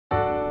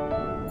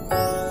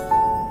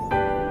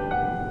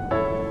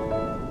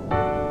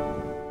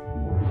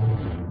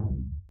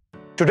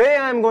Today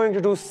I am going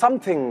to do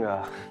something,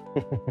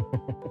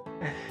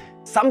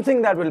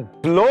 something that will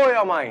blow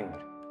your mind.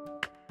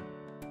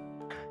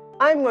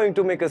 I'm going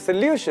to make a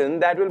solution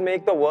that will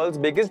make the world's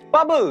biggest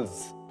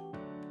bubbles.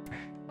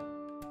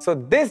 So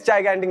this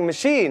gigantic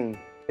machine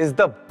is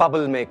the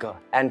bubble maker,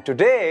 and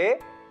today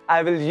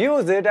I will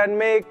use it and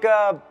make,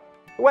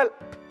 well,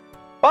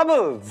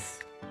 bubbles.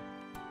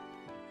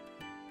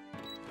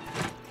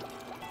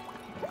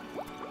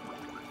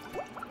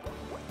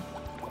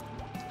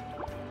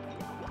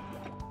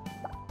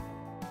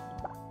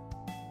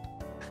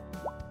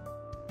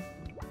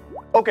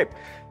 Okay,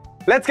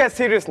 let's get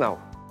serious now.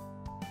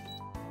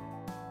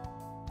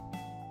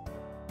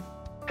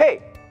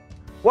 Hey,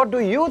 what do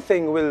you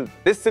think? Will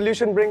this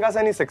solution bring us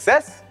any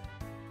success?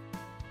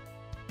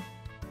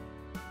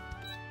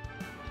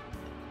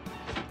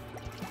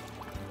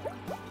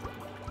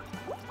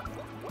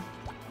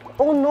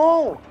 Oh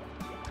no!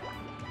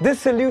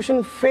 This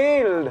solution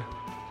failed.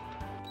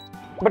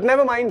 But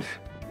never mind,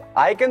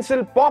 I can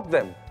still pop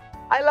them.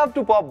 I love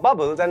to pop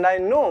bubbles, and I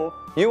know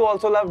you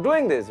also love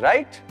doing this,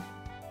 right?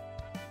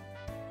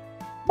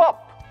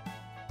 Pop!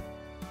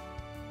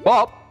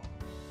 Pop!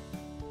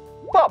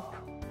 Pop!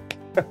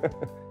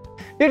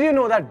 Did you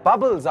know that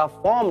bubbles are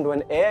formed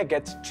when air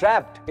gets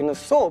trapped in a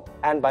soap,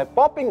 and by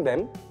popping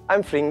them,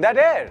 I'm freeing that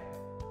air?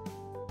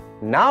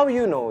 Now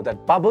you know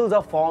that bubbles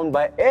are formed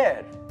by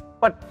air.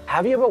 But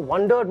have you ever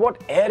wondered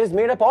what air is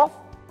made up of?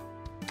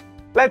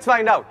 Let's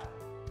find out.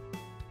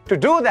 To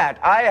do that,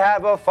 I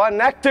have a fun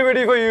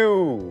activity for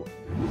you.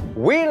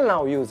 We'll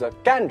now use a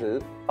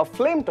candle, a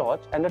flame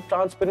torch, and a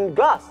transparent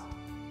glass.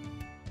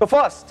 So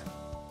first,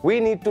 we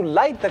need to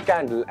light the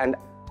candle, and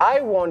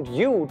I want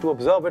you to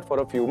observe it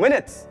for a few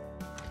minutes.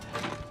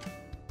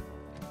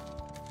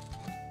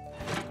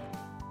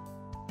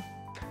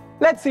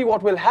 Let's see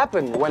what will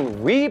happen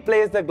when we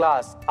place the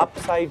glass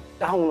upside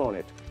down on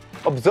it.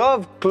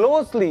 Observe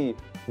closely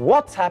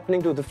what's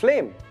happening to the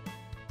flame.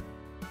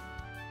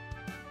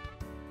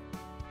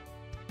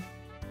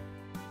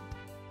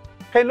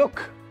 Hey,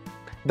 look,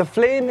 the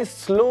flame is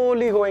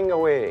slowly going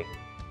away.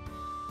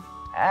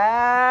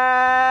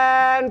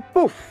 And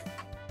poof!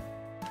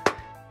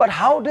 But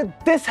how did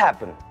this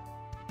happen?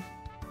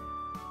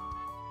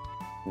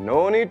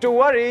 No need to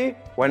worry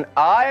when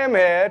I am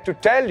here to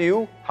tell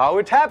you how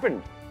it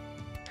happened.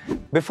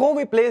 Before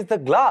we placed the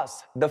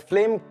glass, the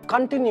flame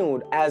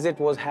continued as it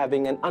was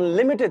having an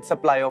unlimited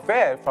supply of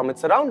air from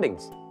its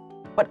surroundings.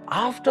 But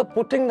after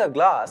putting the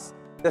glass,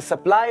 the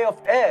supply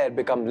of air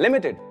became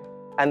limited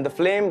and the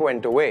flame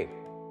went away.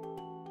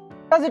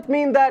 Does it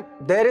mean that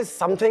there is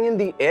something in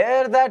the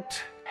air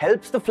that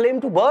helps the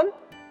flame to burn?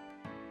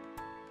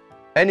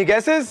 Any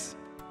guesses?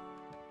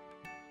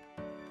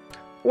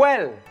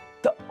 Well,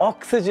 the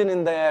oxygen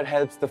in the air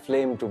helps the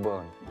flame to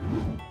burn.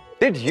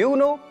 Did you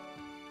know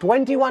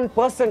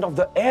 21% of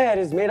the air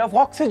is made of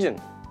oxygen?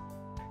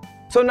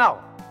 So now,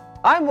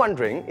 I'm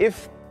wondering,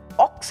 if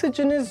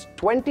oxygen is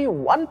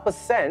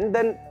 21%,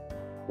 then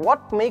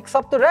what makes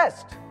up the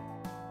rest?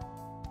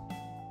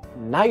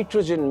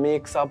 Nitrogen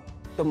makes up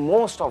the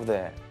most of the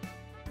air.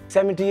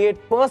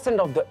 78%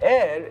 of the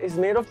air is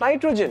made of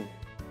nitrogen.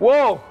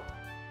 Whoa!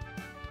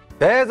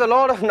 There's a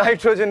lot of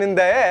nitrogen in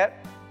the air.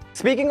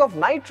 Speaking of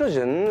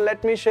nitrogen,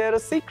 let me share a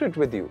secret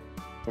with you.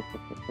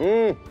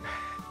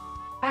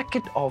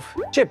 Packet of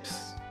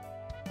chips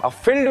are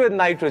filled with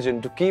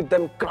nitrogen to keep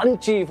them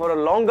crunchy for a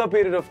longer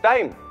period of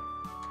time.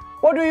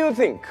 What do you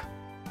think?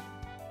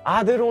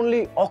 Are there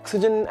only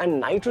oxygen and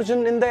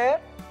nitrogen in the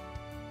air?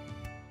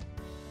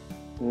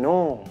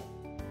 No,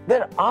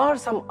 there are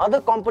some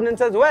other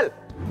components as well.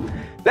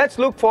 Let's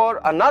look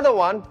for another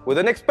one with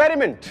an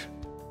experiment.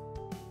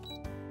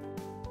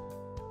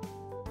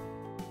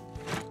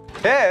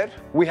 Here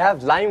we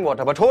have lime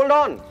water, but hold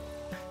on.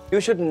 You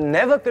should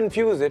never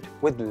confuse it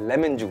with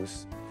lemon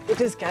juice.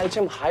 It is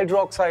calcium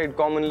hydroxide,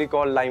 commonly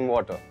called lime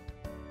water.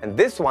 And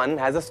this one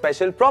has a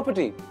special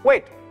property.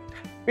 Wait,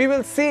 we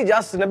will see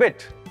just in a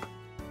bit.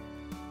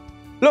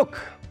 Look,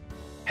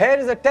 here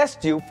is a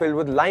test tube filled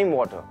with lime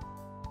water.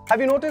 Have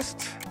you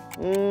noticed?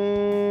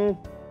 The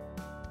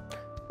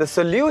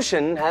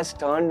solution has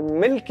turned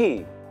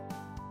milky.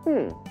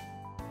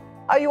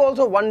 Are you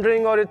also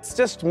wondering, or it's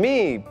just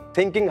me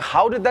thinking,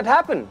 how did that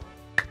happen?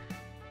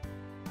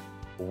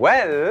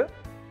 Well,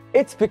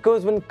 it's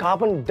because when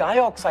carbon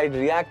dioxide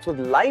reacts with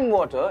lime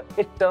water,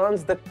 it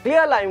turns the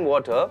clear lime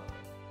water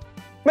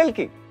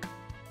milky.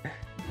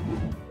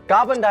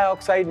 Carbon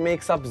dioxide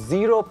makes up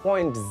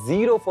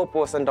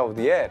 0.04% of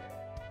the air.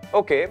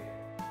 Okay,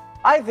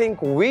 I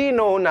think we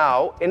know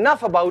now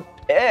enough about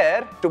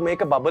air to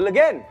make a bubble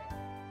again.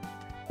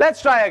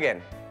 Let's try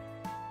again.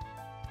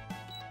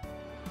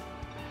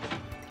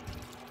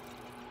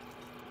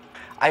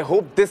 I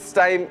hope this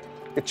time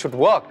it should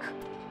work.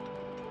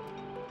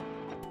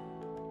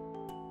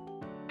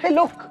 Hey,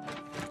 look!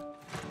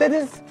 There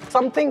is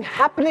something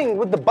happening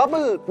with the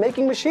bubble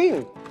making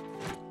machine.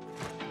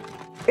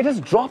 It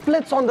has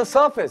droplets on the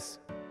surface.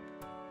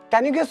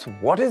 Can you guess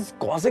what is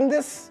causing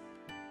this?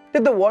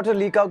 Did the water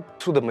leak out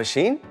through the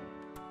machine?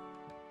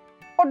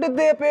 Or did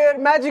they appear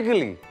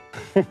magically?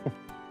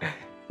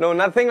 No,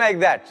 nothing like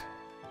that.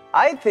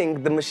 I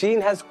think the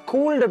machine has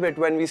cooled a bit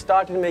when we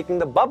started making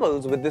the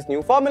bubbles with this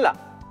new formula.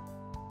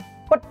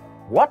 But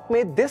what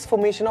made this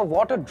formation of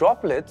water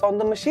droplets on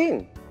the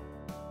machine?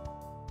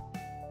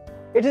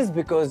 It is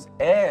because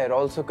air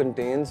also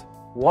contains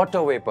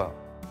water vapor.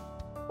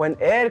 When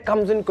air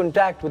comes in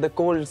contact with a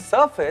cold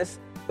surface,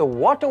 the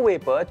water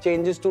vapor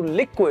changes to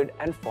liquid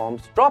and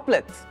forms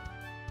droplets.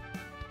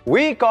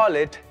 We call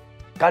it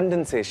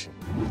condensation.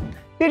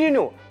 Did you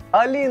know,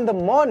 early in the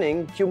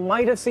morning, you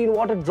might have seen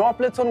water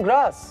droplets on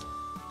grass.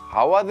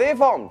 How are they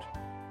formed?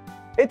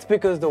 It's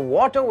because the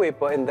water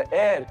vapor in the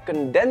air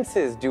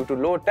condenses due to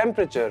low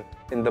temperature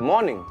in the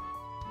morning.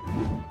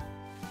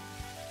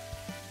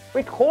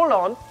 Wait, hold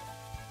on.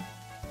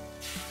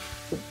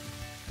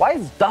 Why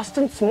is dust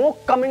and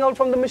smoke coming out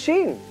from the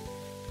machine?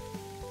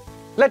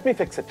 Let me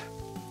fix it.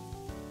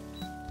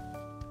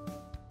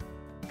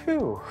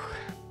 Phew.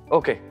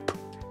 Okay,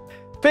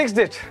 fixed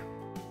it.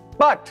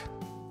 But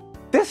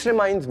this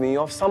reminds me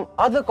of some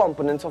other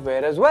components of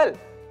air as well.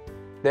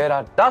 There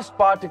are dust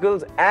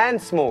particles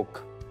and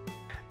smoke.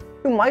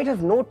 You might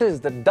have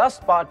noticed the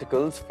dust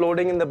particles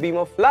floating in the beam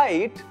of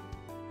light,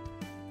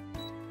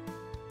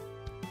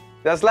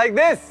 just like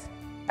this,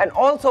 and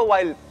also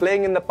while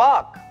playing in the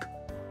park.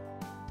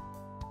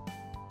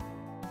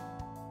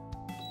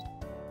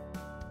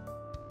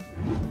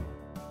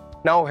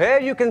 Now here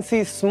you can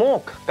see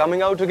smoke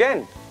coming out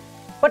again.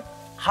 But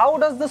how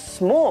does the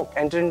smoke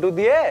enter into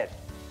the air?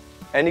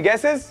 Any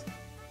guesses?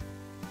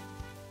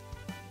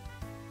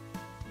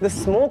 The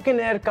smoke in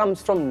air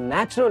comes from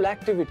natural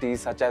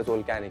activities such as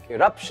volcanic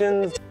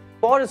eruptions,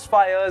 forest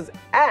fires,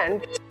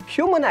 and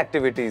human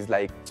activities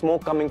like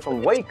smoke coming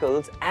from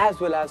vehicles as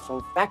well as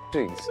from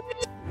factories.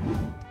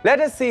 Let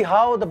us see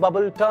how the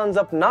bubble turns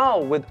up now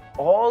with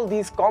all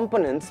these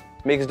components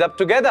mixed up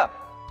together.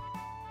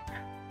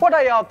 What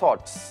are your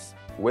thoughts?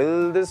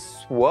 Will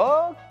this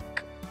work?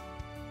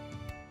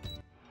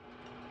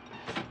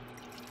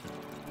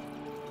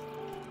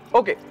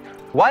 Okay,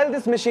 while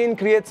this machine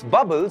creates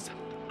bubbles,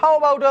 how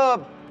about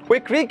a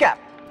quick recap?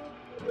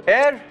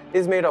 Air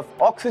is made of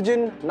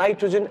oxygen,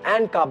 nitrogen,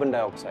 and carbon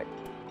dioxide.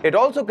 It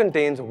also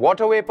contains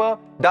water vapor,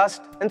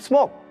 dust, and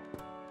smoke.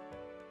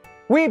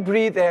 We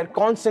breathe air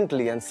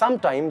constantly and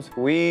sometimes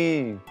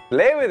we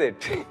play with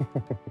it.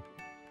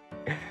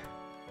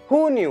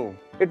 Who knew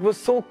it was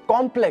so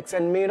complex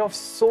and made of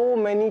so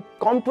many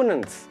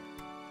components?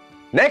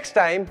 Next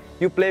time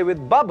you play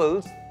with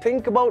bubbles,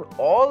 think about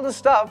all the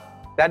stuff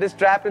that is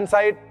trapped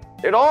inside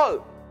it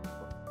all.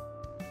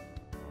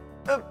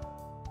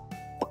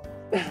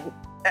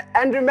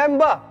 And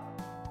remember,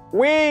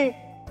 we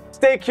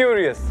stay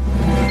curious.